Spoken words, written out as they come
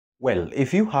Well,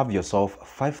 if you have yourself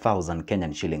 5,000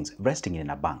 Kenyan shillings resting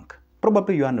in a bank,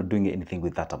 probably you are not doing anything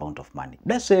with that amount of money.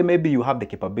 Let's say maybe you have the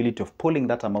capability of pulling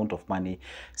that amount of money,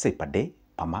 say per day,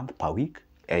 per month, per week.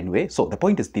 Anyway, so the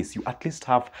point is this, you at least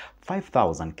have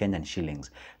 5,000 Kenyan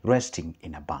shillings resting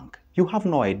in a bank. You have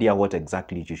no idea what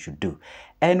exactly you should do.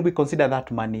 And we consider that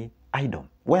money idle.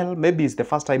 Well, maybe it's the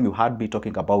first time you heard me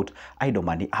talking about idle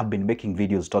money. I've been making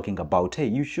videos talking about, hey,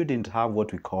 you shouldn't have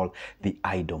what we call the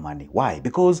idle money. Why?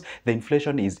 Because the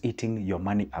inflation is eating your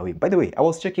money away. By the way, I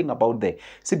was checking about the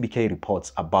CBK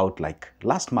reports about like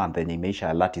last month, and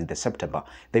Imeisha, that is the September,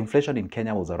 the inflation in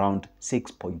Kenya was around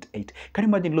 6.8. Can you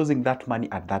imagine losing that money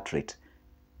at that rate?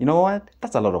 You know what?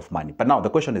 That's a lot of money. But now the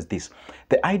question is this.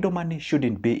 The idle money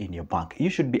shouldn't be in your bank.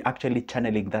 You should be actually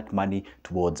channeling that money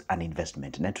towards an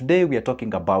investment. And today we are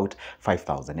talking about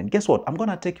 5,000. And guess what? I'm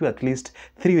going to take you at least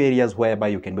 3 areas whereby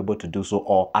you can be able to do so,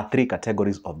 or at 3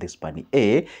 categories of this money.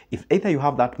 A, if either you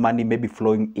have that money maybe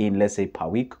flowing in, let's say per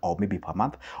week or maybe per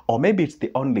month, or maybe it's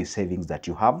the only savings that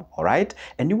you have, all right?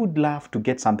 And you would love to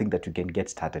get something that you can get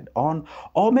started on.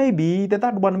 Or maybe the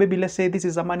third one, maybe let's say this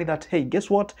is a money that, hey, guess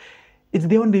what? It's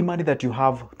the only money that you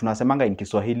have, tunasemanga in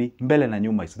Kiswahili, mbele na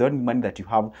nyuma. It's the only money that you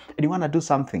have, and you want to do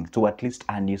something to at least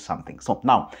earn you something. So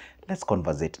now, let's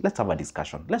conversate. Let's have a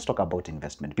discussion. Let's talk about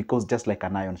investment, because just like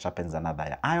an iron sharpens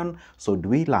another iron, so do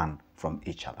we learn from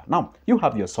each other. Now, you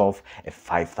have yourself a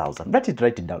 5,000. Write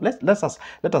it down. Let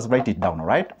us write it down, all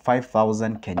right?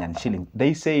 5,000 Kenyan shillings.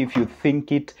 They say if you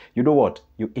think it, you know what?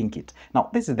 You ink it. Now,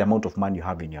 this is the amount of money you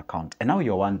have in your account. And now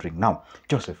you're wondering, now,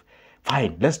 Joseph,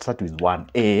 fine, let's start with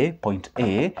point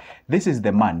A. This is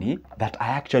the money that I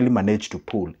actually manage to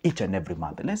pull each and every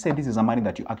month. Let's say this is the money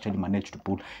that you actually manage to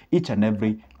pull each and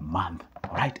every month,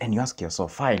 all right? And you ask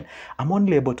yourself, fine, I'm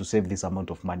only able to save this amount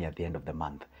of money at the end of the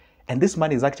month. And this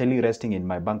money is actually resting in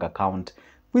my bank account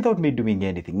without me doing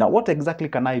anything. Now, what exactly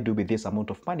can I do with this amount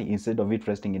of money instead of it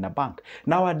resting in a bank?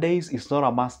 Nowadays, it's not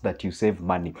a must that you save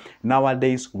money.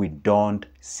 Nowadays, we don't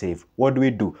save. What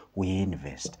do? We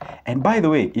invest. And by the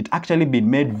way, it actually been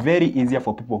made very easier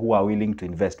for people who are willing to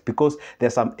invest, because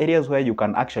there's some areas where you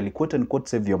can actually quote unquote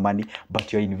save your money,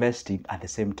 but you're investing at the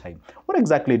same time. What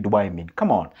exactly do I mean? Come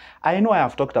on. I know I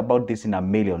have talked about this in a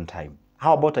million times.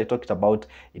 How about I talked about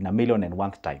in a million and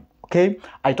one time? Okay,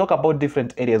 I talk about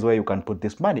different areas where you can put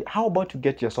this money. How about you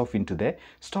get yourself into the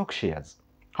stock shares?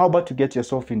 How about you get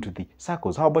yourself into the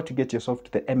circles? How about you get yourself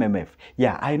to the MMF?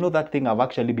 Yeah, I know that thing I've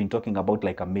actually been talking about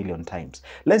like a million times.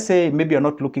 Let's say maybe you're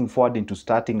not looking forward into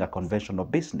starting a conventional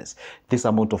business. This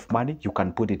amount of money, you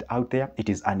can put it out there. It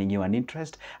is earning you an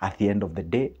interest at the end of the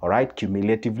day, all right,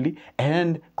 cumulatively,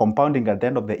 and compounding at the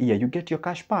end of the year. You get your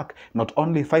cash back. Not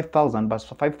only 5,000, but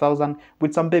 5,000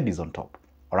 with some babies on top.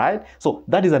 All right, so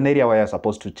that is an area where you're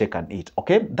supposed to check and eat.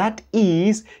 Okay, that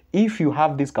is if you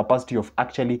have this capacity of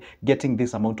actually getting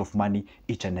this amount of money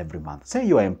each and every month. Say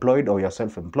you are employed or you're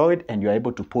self-employed and you're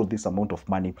able to pull this amount of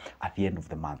money at the end of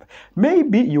the month.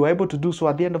 Maybe you are able to do so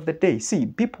at the end of the day. See,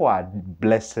 people are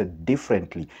blessed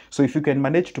differently. So if you can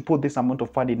manage to pull this amount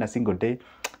of money in a single day,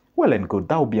 well and good,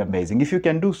 that would be amazing. If you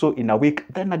can do so in a week,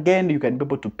 then again, you can be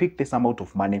able to pick this amount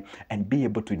of money and be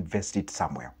able to invest it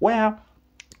somewhere. Where?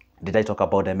 Did I talk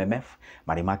about MMF,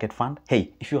 money market fund?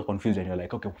 Hey, if you're confused and you're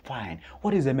like, okay, fine,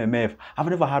 what is MMF? I've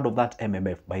never heard of that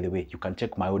MMF. By the way, you can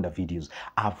check my older videos.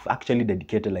 I've actually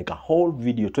dedicated like a whole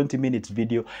video, 20 minutes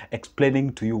video,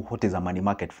 explaining to you what is a money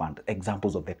market fund,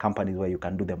 examples of the companies where you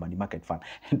can do the money market fund.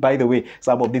 And by the way,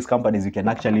 some of these companies you can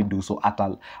actually do so at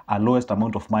a lowest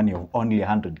amount of money of only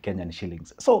 100 Kenyan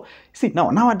shillings. So see,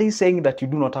 nowadays saying that you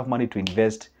do not have money to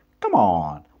invest, come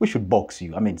on, we should box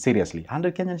you. I mean, seriously,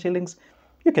 100 Kenyan shillings?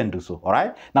 You can do so, all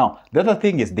right? Now, the other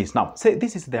thing is this. Now, say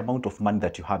this is the amount of money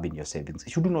that you have in your savings.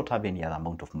 You do not have any other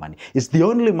amount of money. It's the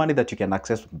only money that you can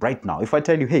access right now. If I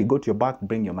tell you, hey, go to your bank,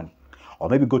 bring your money. Or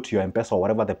maybe go to your mpesa or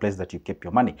whatever the place that you keep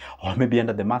your money. Or maybe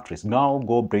under the mattress. Now,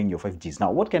 go bring your 5Gs.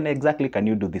 Now, what exactly can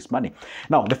you do this money?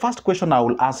 Now, the first question I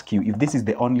will ask you, if this is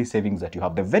the only savings that you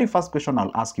have, the very first question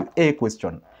I'll ask you, a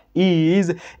question,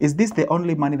 is this the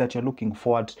only money that you're looking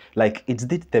forward, like it's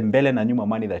this the mbele na nyuma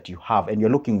money that you have and you're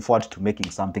looking forward to making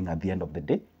something at the end of the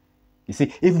day? You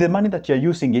see, if the money that you're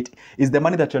using it is the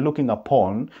money that you're looking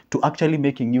upon to actually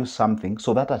making you something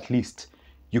so that at least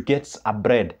you get a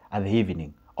bread at the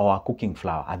evening or a cooking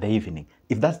flour at the evening.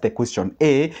 If that's the question,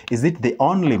 A, is it the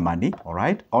only money, all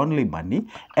right, only money,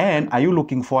 and are you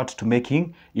looking forward to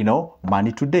making,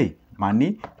 money today?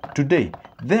 Money today.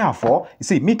 Therefore, you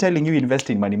see, me telling you invest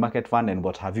in money market fund and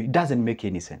what have you, it doesn't make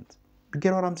any sense. You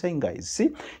get what I'm saying, guys? See,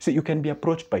 so you can be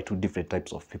approached by two different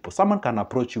types of people. Someone can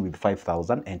approach you with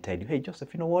 5,000 and tell you, hey,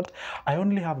 Joseph, you know what? I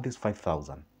only have this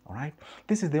 5,000, all right?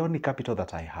 This is the only capital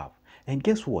that I have. And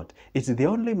guess what? It's the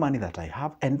only money that I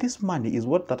have, and this money is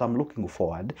what that I'm looking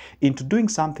forward into doing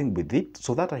something with it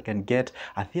so that I can get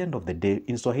at the end of the day.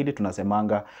 In Swahili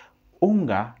tunasemanga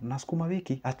unga na sukuma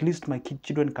wiki, at least my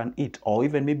children can eat, or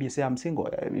even maybe say I'm single,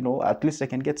 at least I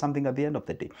can get something at the end of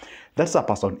the day. That's a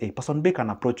person A. Person B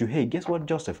can approach you, hey, guess what,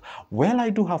 Joseph? Well,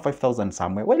 I do have 5,000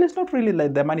 somewhere. Well, it's not really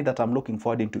like the money that I'm looking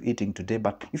forward into eating today,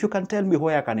 but if you can tell me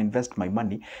where I can invest my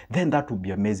money, then that would be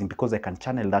amazing, because I can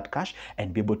channel that cash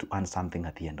and be able to earn something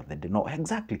at the end of the day. No,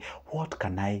 exactly. What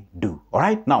can I do? All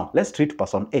right, now let's treat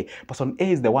person A. Person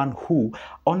A is the one who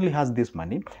only has this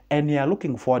money, and they are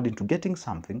looking forward into getting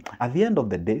something at the end of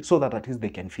the day so that at least they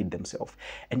can feed themselves.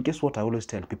 And guess what? I always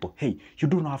tell people, hey, you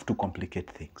don't have to complicate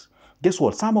things. Guess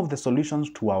what? Some of the solutions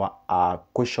to our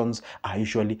questions are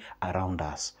usually around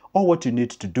us. All what you need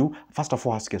to do, first of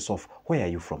all, ask yourself, where are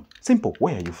you from? Simple.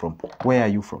 Where are you from? Where are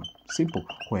you from? Simple.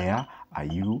 Where are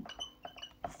you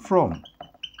from?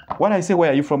 When I say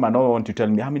where are you from, I don't want to tell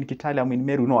me I'm in Kitale, I'm in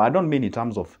Meru. No, I don't mean in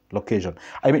terms of location.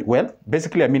 I mean, well,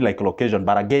 basically I mean like location,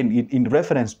 but again, in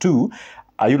reference to,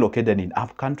 are you located in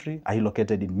up country? Are you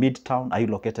located in midtown? Are you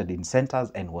located in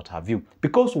centers, and what have you?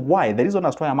 Because why? The reason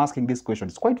as why I'm asking this question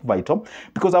is quite vital,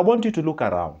 because I want you to look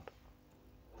around.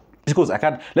 Because I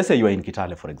can't, let's say you are in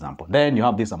Kitale, for example, then you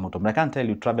have this amount of money. I can't tell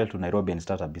you travel to Nairobi and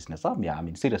start a business. Yeah, I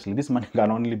mean, seriously, this money can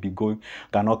only be going,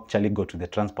 can actually go to the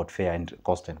transport fare and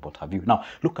cost and what have you. Now,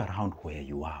 look around where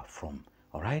you are from.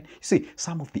 All right. See,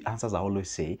 some of the answers I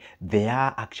always say, they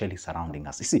are actually surrounding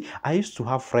us. You see, I used to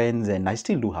have friends, and I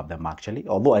still do have them actually,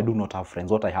 although I do not have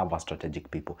friends. What I have are strategic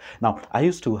people. Now, I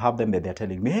used to have them that they're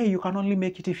telling me, hey, you can only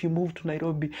make it if you move to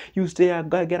Nairobi. You stay,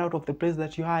 get out of the place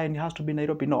that you are, and it has to be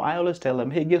Nairobi. No, I always tell them,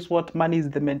 hey, guess what? Money is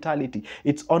the mentality.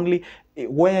 It's only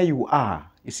where you are.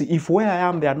 You see, if where I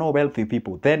am, there are no wealthy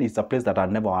people, then it's a place that I'll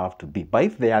never have to be. But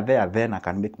if they are there, then I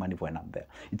can make money when I'm there.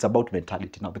 It's about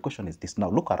mentality. Now, the question is this.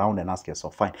 Now, look around and ask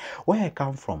yourself, fine, where I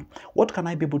come from, what can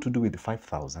I be able to do with the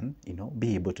 5,000,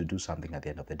 be able to do something at the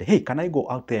end of the day? Hey, can I go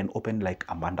out there and open like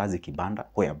a mandazi kibanda,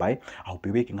 whereby I'll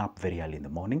be waking up very early in the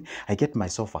morning. I get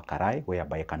myself a karai,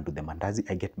 whereby I can do the mandazi.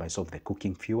 I get myself the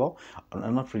cooking fuel,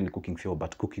 not really cooking fuel,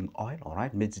 but cooking oil, all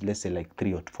right? Maybe let's say like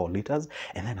 3 or 4 liters.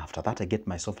 And then after that, I get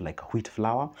myself like a wheat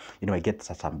flour. I get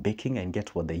some baking and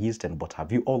get what the yeast and what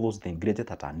have you, all those the ingredients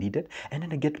that are needed. And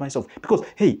then I get myself, because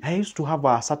hey, I used to have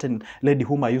a certain lady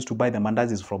whom I used to buy the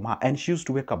mandazis from her, and she used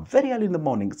to wake up very early in the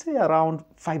morning, say around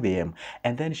 5 a.m.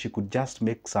 and then she could just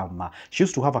make some, she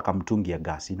used to have a kamtungia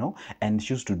gas, and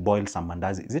she used to boil some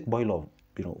mandazi. Is it boil or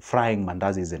frying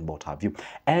mandazis and what have you?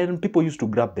 And people used to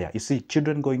grab there. You see,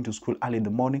 children going to school early in the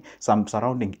morning, some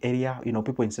surrounding area,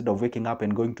 people, instead of waking up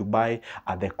and going to buy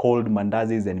the cold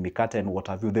mandazis and mikate and what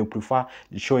have you, they prefer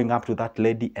showing up to that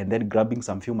lady and then grabbing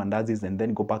some few mandazis and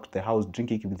then go back to the house,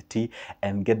 drinking it with tea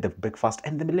and get the breakfast.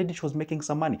 And the lady, she was making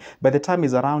some money. By the time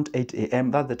it's around 8 a.m.,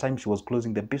 that's the time she was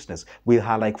closing the business with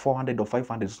her like 400 or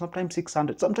 500, sometimes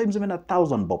 600, sometimes even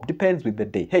 1,000 bob, depends with the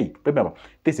day. Hey, remember,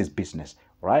 this is business.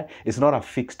 Right? It's not a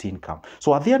fixed income.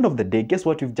 So at the end of the day, guess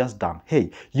what you've just done?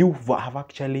 Hey, you have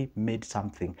actually made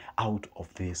something out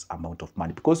of this amount of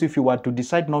money. Because if you were to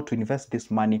decide not to invest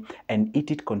this money and eat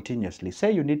it continuously,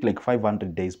 say you need like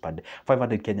 500 days per day,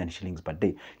 500 Kenyan shillings per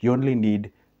day, you only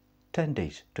need 10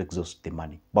 days to exhaust the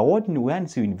money. But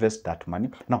once you invest that money,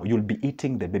 now you'll be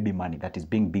eating the baby money that is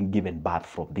being given birth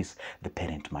from the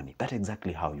parent money. That's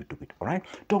exactly how you do it, all right?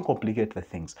 Don't complicate the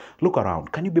things. Look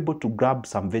around. Can you be able to grab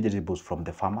some vegetables from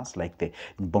the farmers, like the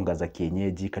mbonga za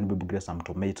kienyeji? Can you be able to grab some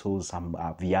tomatoes, some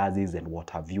viazis and what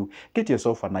have you? Get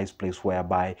yourself a nice place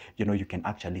whereby, you can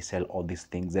actually sell all these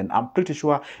things. And I'm pretty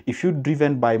sure if you're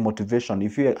driven by motivation,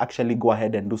 if you actually go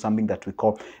ahead and do something that we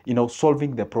call,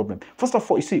 solving the problem. First of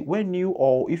all, you see,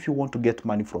 if you want to get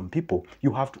money from people,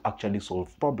 you have to actually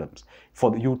solve problems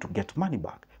for you to get money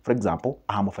back. For example,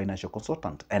 I'm a financial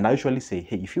consultant, and I usually say,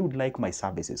 hey, if you would like my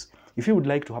services, if you would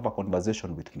like to have a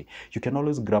conversation with me, you can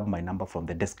always grab my number from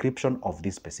the description of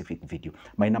this specific video.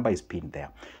 My number is pinned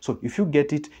there. So if you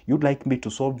get it, you'd like me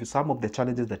to solve some of the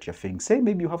challenges that you're facing. Say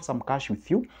maybe you have some cash with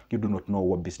you, you do not know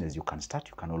what business you can start,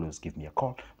 you can always give me a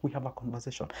call. We have a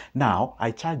conversation. Now,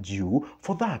 I charge you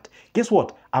for that. Guess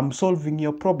what? I'm solving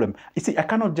your problem. You see, I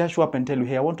cannot just show up and tell you,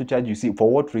 hey, I want to charge you. See,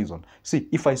 for what reason? See,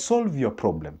 if I solve your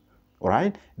problem, all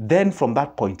right, then from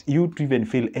that point, you don't even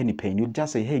feel any pain. You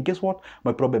just say, hey, guess what?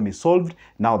 My problem is solved.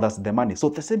 Now that's the money. So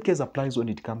the same case applies when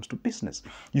it comes to business.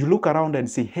 You look around and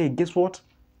say, hey, guess what?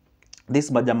 this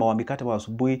majama wa mikate wa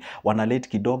asubuhi wana late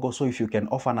kidogo, so if you can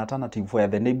offer an alternative where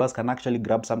the neighbors can actually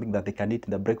grab something that they can eat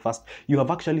in the breakfast, you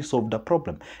have actually solved a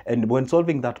problem. And when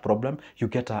solving that problem, you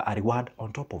get a reward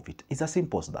on top of it. It's as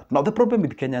simple as that. Now the problem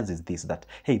with Kenyans is this, that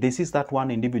hey, they see that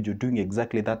one individual doing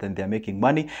exactly that and they're making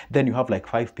money, then you have like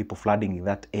 5 people flooding in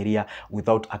that area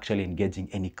without actually engaging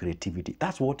any creativity.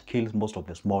 That's what kills most of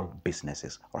the small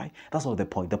businesses, all right? That's not the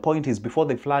point. The point is, before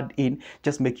they flood in,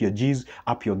 just make your G's,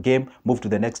 up your game, move to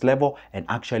the next level, and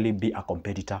actually be a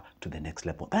competitor to the next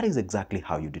level. That is exactly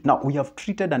how you do it. Now, we have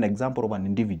treated an example of an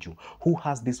individual who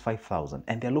has this 5,000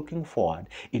 and they're looking forward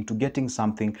into getting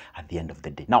something at the end of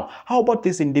the day. Now, how about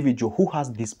this individual who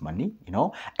has this money,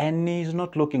 and he's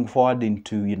not looking forward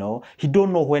into, he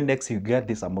don't know when next he'll get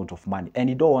this amount of money, and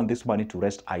he don't want this money to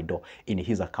rest idle in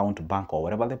his account, bank, or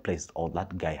whatever the place or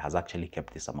that guy has actually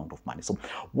kept this amount of money. So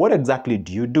what exactly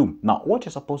do you do? Now, what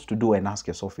you're supposed to do and ask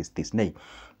yourself is this: nay,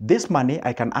 this money,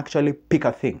 I can actually pick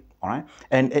a thing, all right?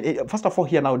 And first of all,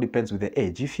 here now depends with the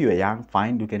age. If you're young,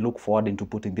 fine, you can look forward into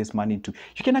putting this money into,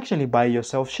 you can actually buy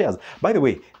yourself shares. By the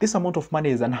way, this amount of money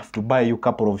is enough to buy you a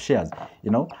couple of shares,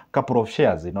 couple of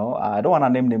shares, I don't want to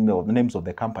name the names of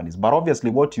the companies, but obviously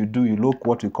what you do, you look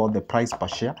what we call the price per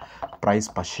share, price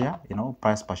per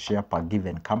share per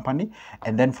given company.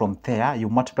 And then from there, you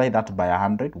multiply that by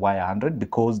 100. Why 100?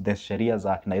 Because the Sharia's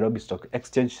Act, Nairobi Stock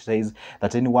Exchange, says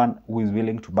that anyone who is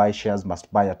willing to buy shares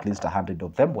must buy at least 100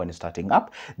 of them when starting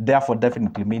up. Therefore,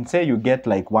 definitely means, say you get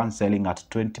like one selling at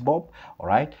 20 bob, all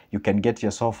right? You can get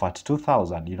yourself at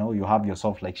 2,000, you have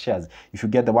yourself like shares. If you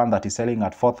get the one that is selling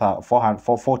at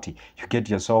 440, you get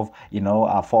yourself,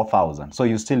 4,000. So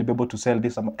you still be able to sell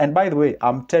this amount. And by the way,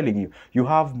 I'm telling you, you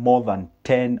have more than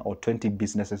 10 or 20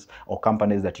 businesses or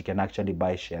companies that you can actually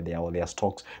buy share there or their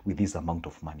stocks with this amount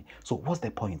of money. So what's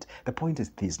the point? The point is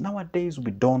this: nowadays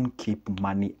we don't keep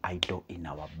money idle in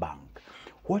our bank.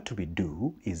 What we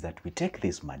do is that we take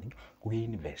this money, we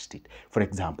invest it. For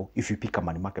example, if you pick a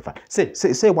money market fund,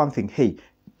 say one thing: hey,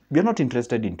 you're not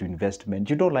interested into investment,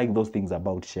 you don't like those things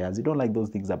about shares, you don't like those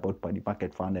things about money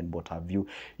market fund and what have you.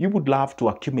 You would love to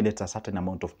accumulate a certain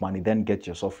amount of money, then get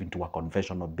yourself into a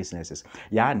conventional businesses,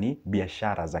 yani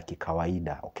biashara za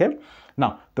kikawaida, okay?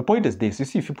 Now, the point is this: you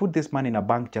see, if you put this money in a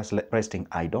bank just resting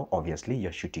idle, obviously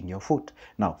you're shooting your foot.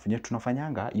 Now,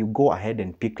 tunafanyanga, you go ahead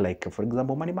and pick, like, for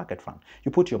example, money market fund.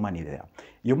 You put your money there.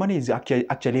 Your money is actually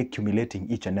accumulating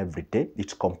each and every day.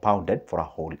 It's compounded for a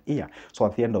whole year. So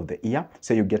at the end of the year,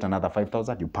 say you get another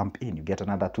 5,000, you pump in. You get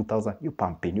another 2,000, you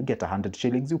pump in. You get 100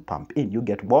 shillings, you pump in. You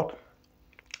get what?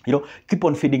 Keep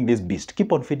on feeding this beast,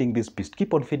 keep on feeding this beast,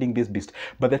 keep on feeding this beast.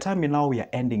 By the time we are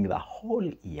ending the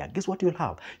whole year, guess what you'll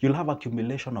have? You'll have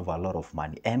accumulation of a lot of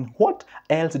money. And what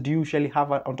else do you usually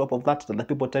have on top of that that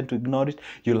people tend to ignore it?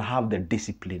 You'll have the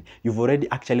discipline. You've already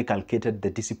actually calculated the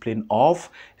discipline of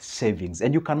savings.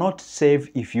 And you cannot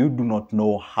save if you do not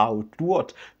know how to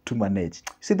what? To manage.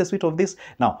 See the sweet of this?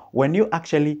 Now, when you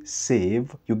actually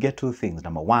save, you get two things.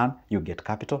 Number one, you get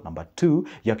capital. Number two,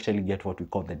 you actually get what we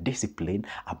call the discipline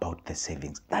about the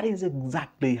savings. That is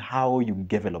exactly how you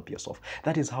develop yourself.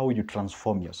 That is how you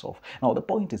transform yourself. Now, the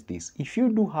point is this: if you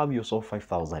do have yourself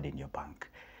 5,000 in your bank,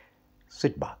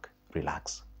 sit back,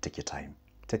 relax, take your time,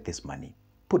 take this money,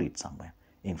 put it somewhere.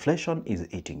 Inflation is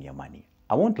eating your money.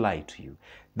 I won't lie to you.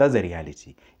 That's the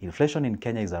reality. Inflation in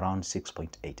Kenya is around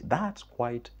 6.8. That's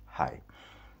quite high.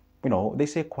 They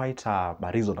say quite a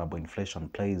reasonable inflation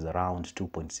plays around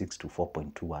 2.6 to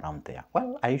 4.2, around there.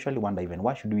 Well, I usually wonder even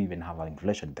why should we even have an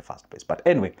inflation in the first place? But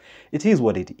anyway, it is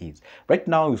what it is. Right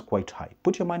now it's quite high.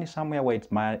 Put your money somewhere where it's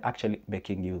actually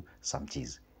making you some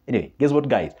cheese. Anyway, guess what,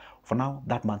 guys? For now,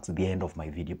 that marks the end of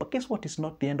my video. But guess what? It's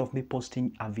not the end of me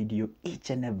posting a video each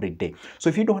and every day. So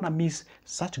if you don't want to miss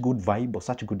such good vibe or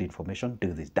such good information,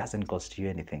 do this. Doesn't cost you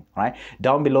anything, all right?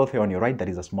 Down below here on your right, there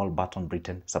is a small button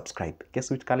written subscribe.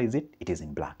 Guess which color is it? It is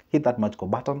in black. Hit that magical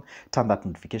button, turn that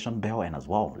notification bell, and as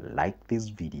well, like this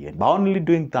video. And by only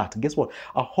doing that, guess what?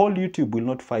 A whole YouTube will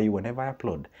notify you whenever I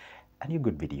upload a new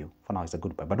good video. For now, it's a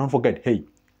goodbye. But don't forget, hey,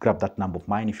 grab that number of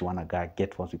mine if you want to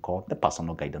get what we call the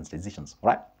personal guidance decisions. All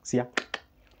right? See ya.